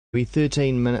We're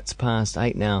 13 minutes past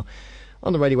 8 now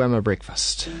on the Radio Wammo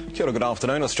Breakfast. Kia ora, good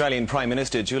afternoon. Australian Prime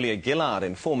Minister Gillard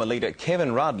and former leader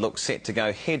Kevin Rudd look set to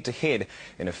go head-to-head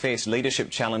in a fierce leadership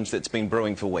challenge that's been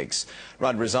brewing for weeks.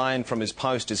 Rudd resigned from his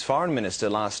post as Foreign Minister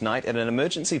last night at an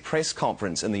emergency press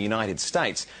conference in the United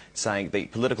States, saying the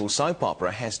political soap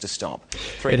opera has to stop.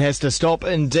 It has to stop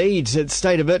indeed. It's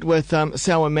State of It with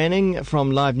Selwyn Manning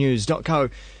from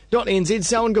livenews.co.nz.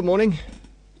 Selwyn, good morning.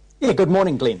 Yeah, good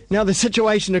morning, Glenn. Now, the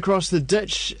situation across the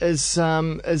ditch is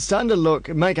starting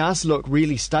to make us look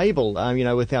really stable,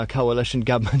 with our coalition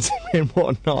governments and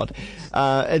whatnot.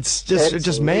 It's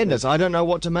just madness. I don't know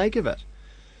what to make of it.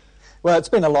 Well, it's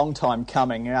been a long time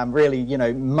coming. Really,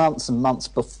 months and months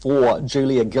before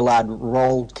Julia Gillard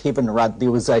rolled Kevin Rudd,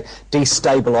 there was a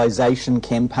destabilisation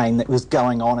campaign that was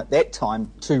going on at that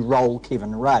time to roll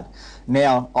Kevin Rudd.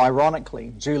 Now,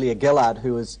 ironically, Julia Gillard,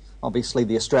 who is obviously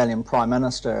the Australian Prime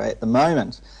Minister at the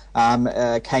moment,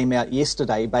 came out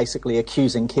yesterday basically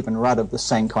accusing Kevin Rudd of the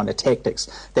same kind of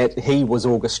tactics, that he was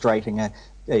orchestrating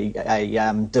a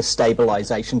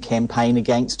destabilisation campaign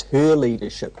against her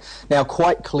leadership. Now,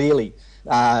 quite clearly,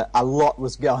 a lot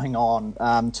was going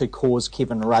on to cause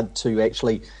Kevin Rudd to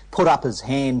actually put up his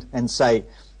hand and say,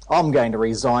 I'm going to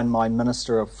resign my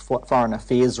Minister of Foreign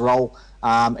Affairs role,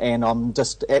 and I'm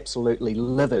just absolutely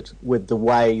livid with the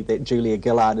way that Julia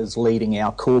Gillard is leading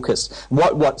our caucus.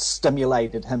 What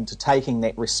stimulated him to taking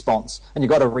that response? And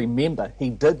you've got to remember, he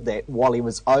did that while he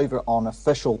was over on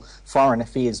official foreign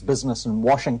affairs business in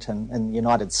Washington in the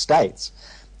United States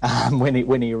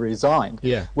when he resigned.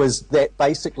 Yeah. Was that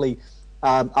basically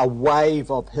a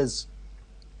wave of his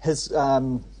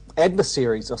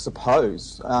adversaries, I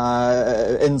suppose,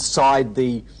 inside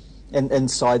the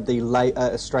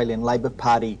Australian Labor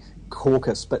Party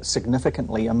caucus, but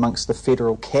significantly amongst the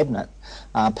federal cabinet,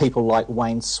 people like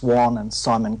Wayne Swan and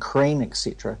Simon Crean,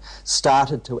 etc.,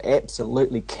 started to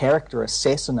absolutely character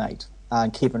assassinate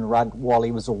Kevin Rudd while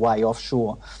he was away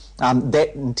offshore.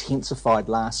 That intensified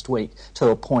last week to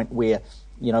a point where,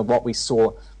 what we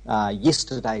saw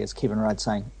yesterday is Kevin Rudd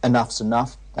saying, enough's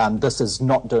enough. This is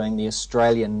not doing the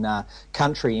Australian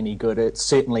country any good. It's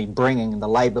certainly bringing the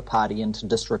Labor Party into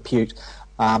disrepute.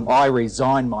 I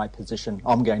resign my position.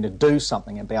 I'm going to do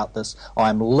something about this.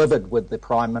 I'm livid with the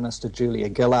Prime Minister,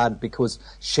 Julia Gillard, because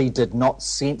she did not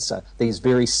censor these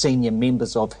very senior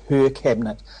members of her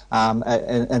cabinet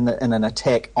in an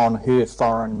attack on her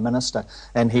foreign minister.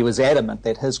 And he was adamant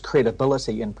that his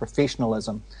credibility and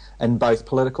professionalism in both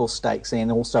political stakes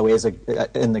and also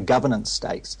in the governance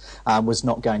stakes was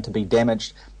not going to be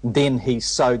damaged. Then he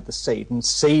sowed the seed and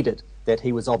seeded that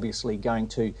he was obviously going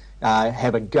to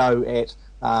have a go at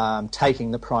taking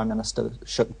the Prime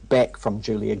Ministership back from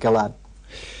Julia Gillard.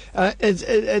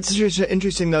 It's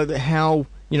interesting, though, that how,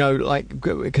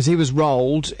 because he was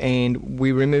rolled and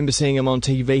we remember seeing him on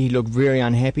TV, he looked very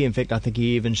unhappy. In fact, I think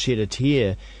he even shed a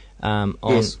tear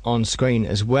on screen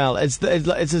as well. It's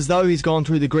as though he's gone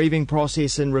through the grieving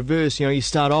process in reverse. You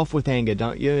start off with anger,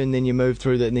 don't you? And then you move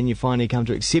through that, and then you finally come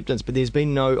to acceptance. But there's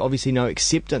been obviously no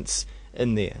acceptance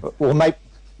in there. Well,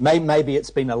 maybe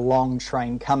it's been a long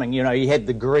train coming. He had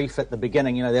the grief at the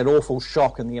beginning, that awful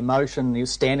shock and the emotion. He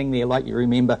was standing there, like you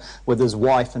remember, with his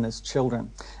wife and his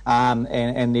children.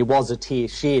 And there was a tear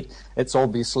shed. It's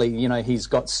obviously, he's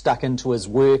got stuck into his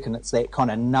work, and it's that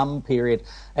kind of numb period.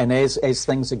 And as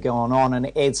things are going on,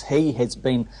 and as he has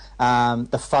been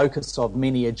the focus of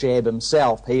many a jab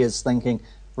himself, he is thinking,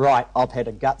 right, I've had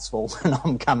a gutsful and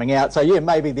I'm coming out. So, yeah,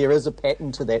 maybe there is a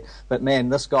pattern to that. But, man,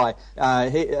 this guy,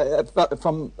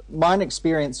 from my own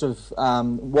experience of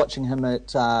watching him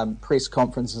at press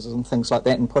conferences and things like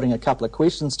that and putting a couple of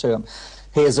questions to him,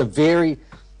 he is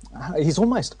he's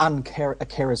almost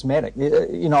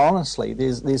charismatic. Honestly,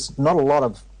 there's not a lot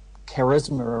of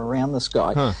charisma around this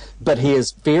guy. But he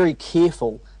is very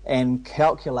careful and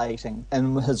calculating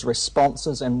in his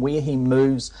responses and where he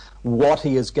moves, what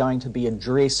he is going to be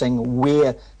addressing,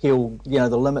 where he'll,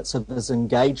 the limits of his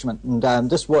engagement. And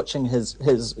just watching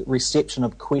his reception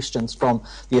of questions from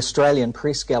the Australian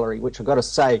Press Gallery, which I've got to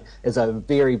say is a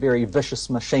very, very vicious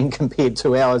machine compared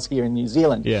to ours here in New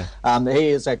Zealand. Yeah. He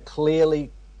is a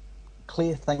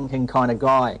clear-thinking kind of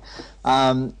guy.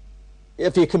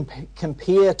 If you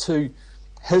compare to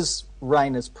his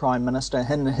reign as Prime Minister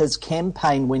and his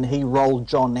campaign when he rolled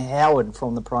John Howard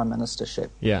from the Prime Ministership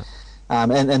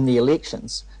and in the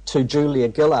elections to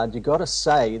Julia Gillard, you've got to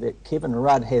say that Kevin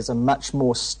Rudd has a much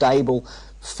more stable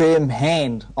firm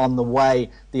hand on the way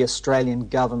the Australian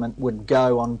government would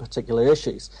go on particular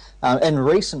issues.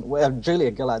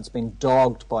 Julia Gillard's been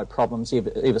dogged by problems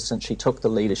ever since she took the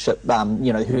leadership.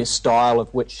 Her style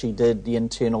of which she did, the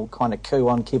internal kind of coup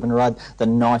on Kevin Rudd, the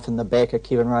knife in the back of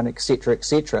Kevin Rudd, etc.,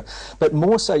 etc. But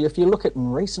more so, if you look at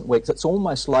in recent weeks, it's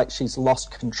almost like she's lost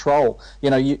control.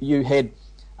 You had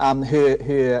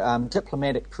her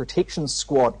diplomatic protection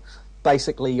squad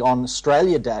basically on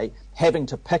Australia Day having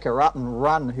to pick her up and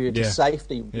run her to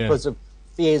safety because of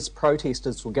fears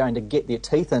protesters were going to get their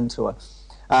teeth into her.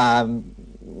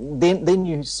 Then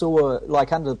you saw,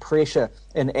 like under the pressure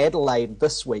in Adelaide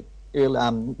this week,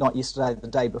 not yesterday, the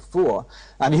day before,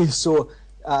 and you saw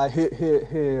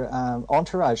her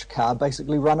entourage car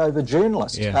basically run over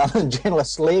journalists.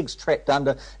 Journalist's legs trapped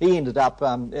under. He ended up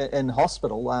in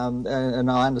hospital, and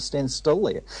I understand still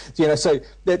there. So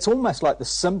it's almost like the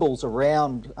symbols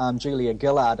around Julia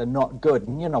Gillard are not good.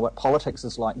 And you know what politics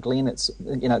is like, Glenn. It's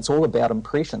all about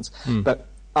impressions. But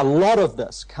a lot of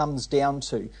this comes down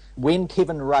to when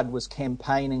Kevin Rudd was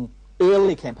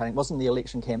early campaigning, it wasn't the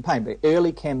election campaign, but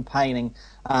early campaigning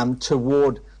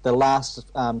toward the last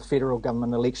federal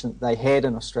government election that they had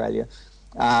in Australia.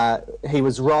 He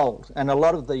was rolled, and a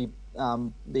lot of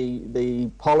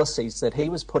the policies that he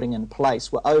was putting in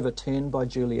place were overturned by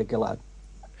Julia Gillard.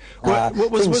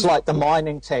 Things like the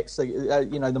mining tax,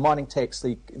 the mining tax,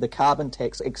 the carbon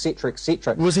tax, etc.,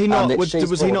 etc. Was he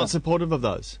not supportive of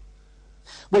those?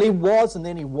 Well, he was, and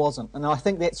then he wasn't, and I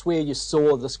think that's where you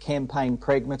saw this campaign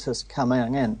pragmatist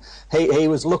coming in. He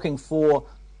was looking for,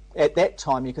 at that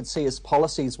time, you could see his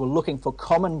policies were looking for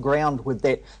common ground with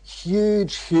that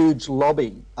huge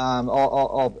lobby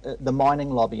of the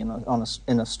mining lobby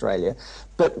in Australia.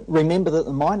 But remember that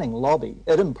the mining lobby,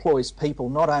 it employs people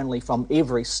not only from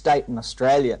every state in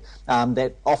Australia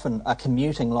that often are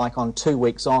commuting like on 2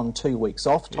 weeks on, 2 weeks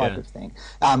off type of thing,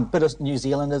 but as New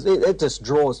Zealanders, it just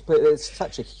draws, it's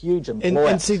such a huge employer.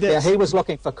 And see, he was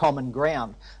looking for common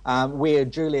ground, where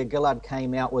Julia Gillard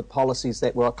came out with policies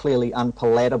that were clearly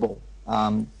unpalatable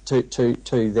to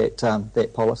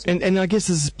that policy. And I guess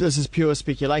this is pure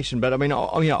speculation, but I mean,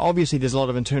 obviously there's a lot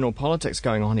of internal politics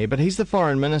going on here, but he's the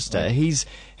foreign minister. He's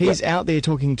out there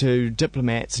talking to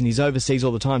diplomats, and he's overseas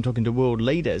all the time talking to world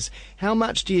leaders. How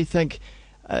much do you think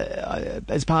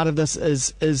as part of this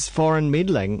is foreign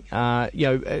meddling,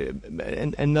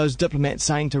 and those diplomats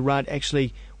saying to Rudd,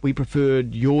 actually, we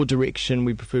preferred your direction,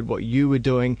 we preferred what you were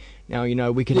doing.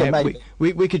 Now, we could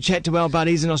we could chat to our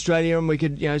buddies in Australia, and we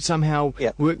could somehow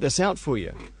work this out for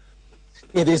you.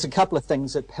 Yeah, there's a couple of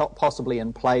things that possibly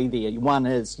in play there. One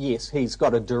is, yes, he's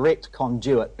got a direct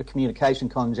conduit, a communication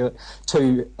conduit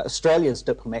to Australia's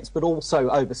diplomats, but also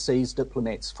overseas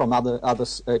diplomats from other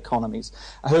economies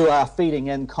who are feeding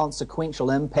in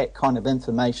consequential impact kind of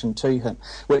information to him,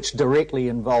 which directly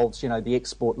involves, the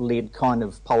export-led kind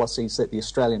of policies that the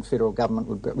Australian federal government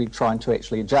would be trying to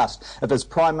actually adjust. If his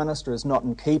Prime Minister is not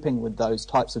in keeping with those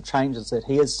types of changes that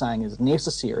he is saying is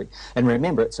necessary, and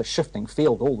remember, it's a shifting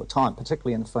field all the time, particularly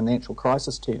in financial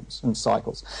crisis terms and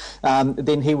cycles,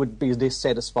 then he would be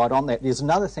dissatisfied on that. There's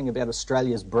another thing about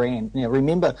Australia's brand. Now,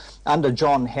 remember, under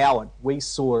John Howard, we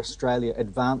saw Australia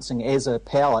advancing as a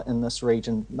power in this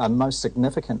region, a most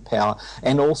significant power,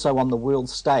 and also on the world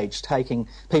stage,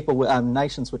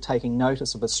 nations were taking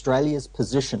notice of Australia's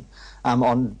position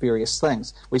on various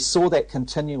things. We saw that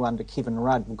continue under Kevin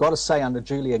Rudd. We've got to say, under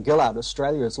Julia Gillard,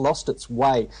 Australia has lost its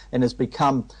way and has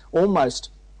become almost,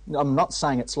 I'm not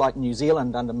saying it's like New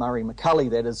Zealand under Murray McCully,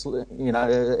 that is,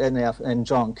 and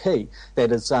John Key, that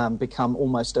has become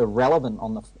almost irrelevant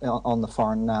on the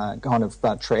foreign kind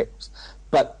of tracks.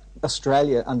 But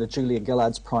Australia under Julia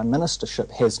Gillard's Prime Ministership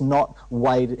has not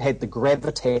had the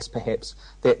gravitas, perhaps,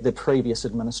 that the previous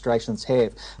administrations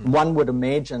have. One would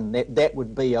imagine that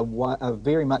would be a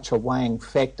very much a weighing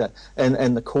factor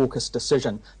in the caucus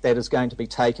decision that is going to be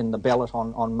taken, the ballot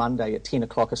on Monday at 10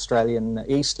 o'clock Australian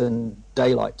Eastern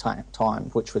Daylight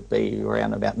time, which would be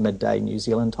around about midday New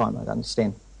Zealand time, I'd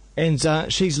understand. And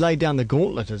she's laid down the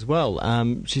gauntlet as well.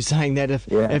 She's saying that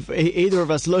if either of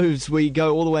us lose, we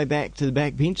go all the way back to the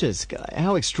back benches.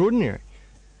 How extraordinary.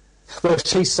 Well,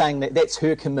 she's saying that that's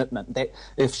her commitment, that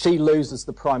if she loses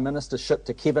the Prime Ministership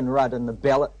to Kevin Rudd in the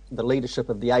ballot, the leadership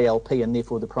of the ALP and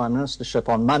therefore the Prime Ministership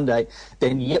on Monday,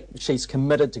 then she's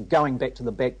committed to going back to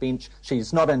the backbench.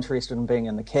 She's not interested in being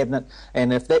in the cabinet,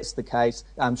 and if that's the case,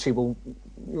 she will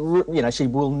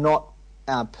not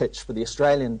pitch for the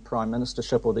Australian Prime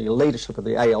Ministership or the leadership of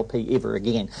the ALP ever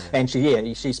again. Yeah. And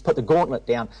she's put the gauntlet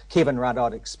down. Kevin Rudd,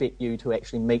 I'd expect you to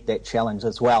actually meet that challenge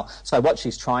as well. So what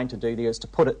she's trying to do there is to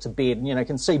put it to bed. And, you know, you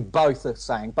can see both are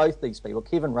saying, both these people,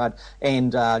 Kevin Rudd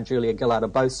and Julia Gillard, are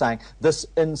both saying this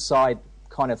inside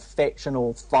kind of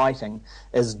factional fighting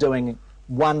is doing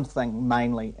one thing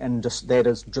mainly, and that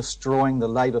is destroying the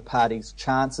Labour Party's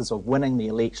chances of winning the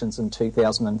elections in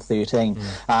 2013.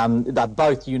 They're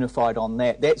both unified on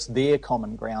that. That's their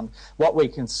common ground. What we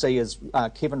can see is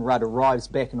Kevin Rudd arrives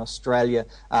back in Australia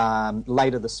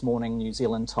later this morning, New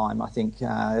Zealand time. I think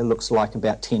it looks like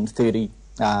about 10:30.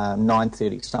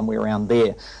 9:30, somewhere around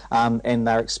there, and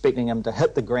they're expecting him to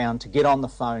hit the ground, to get on the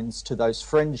phones to those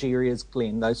fringe areas,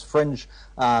 Glenn, those fringe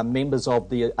members of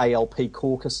the ALP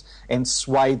caucus, and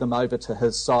sway them over to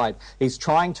his side. He's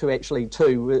trying to actually,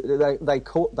 too, they're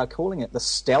calling it the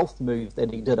stealth move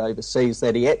that he did overseas,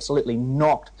 that he absolutely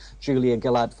knocked Julia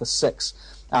Gillard for 6.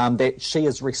 That she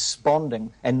is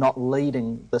responding and not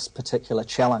leading this particular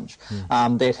challenge,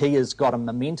 that he has got a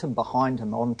momentum behind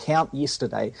him. On count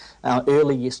yesterday,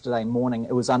 early yesterday morning,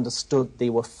 it was understood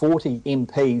there were 40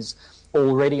 MPs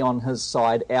already on his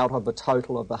side out of a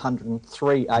total of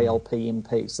 103 ALP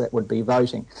MPs that would be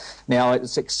voting. Now,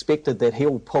 it's expected that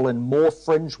he'll pull in more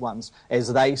fringe ones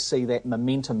as they see that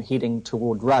momentum heading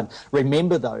toward Rudd.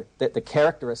 Remember, though, that the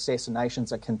character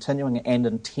assassinations are continuing and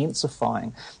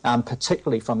intensifying,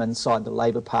 particularly from inside the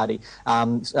Labour Party.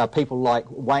 People like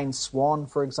Wayne Swan,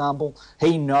 for example,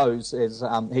 he knows, as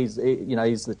he's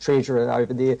the treasurer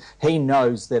over there, he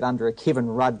knows that under a Kevin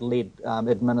Rudd-led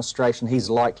administration, he's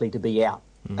likely to be out.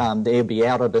 They'll be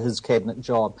out of his cabinet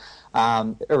job,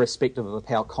 irrespective of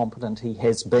how competent he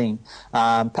has been.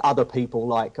 Other people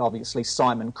like, obviously,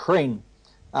 Simon Crean,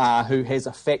 who has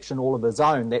a faction all of his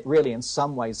own that really in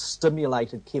some ways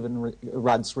stimulated Kevin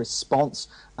Rudd's response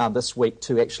this week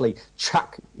to actually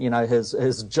chuck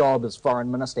his job as foreign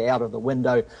minister out of the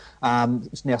window.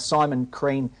 Now Simon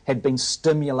Crean had been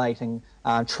stimulating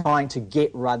trying to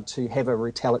get Rudd to have a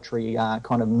retaliatory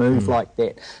kind of move like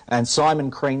that, and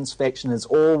Simon Crean's faction has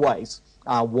always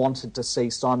wanted to see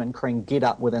Simon Crean get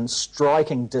up within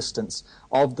striking distance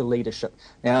of the leadership.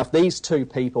 Now, if these two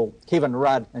people, Kevin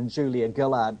Rudd and Julia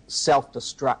Gillard,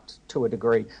 self-destruct to a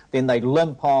degree, then they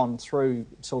limp on through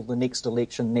till the next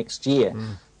election next year,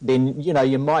 then,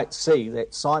 you might see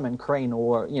that Simon Crean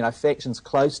or, factions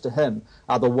close to him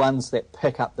are the ones that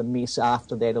pick up the mess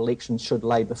after that election should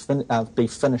Labour be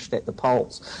finished at the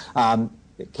polls.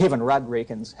 Kevin Rudd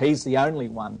reckons he's the only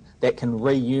one that can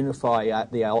reunify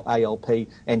the ALP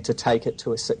and to take it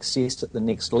to a success at the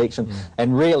next election.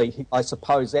 And really, I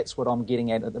suppose that's what I'm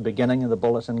getting at the beginning of the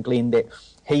bulletin, Glenn, that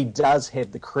he does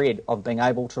have the cred of being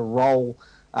able to roll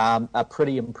a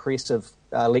pretty impressive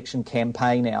election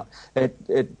campaign out.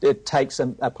 It takes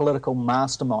a political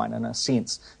mastermind, in a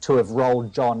sense, to have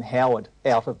rolled John Howard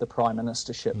out of the Prime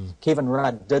Ministership. Kevin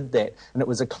Rudd did that, and it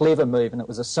was a clever move, and it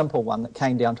was a simple one that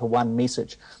came down to one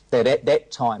message, that at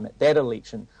that time, at that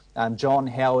election, John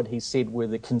Howard, he said, were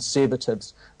the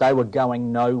Conservatives. They were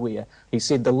going nowhere. He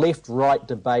said the left-right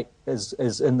debate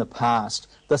is in the past.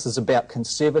 This is about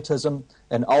conservatism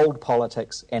and old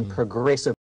politics and progressive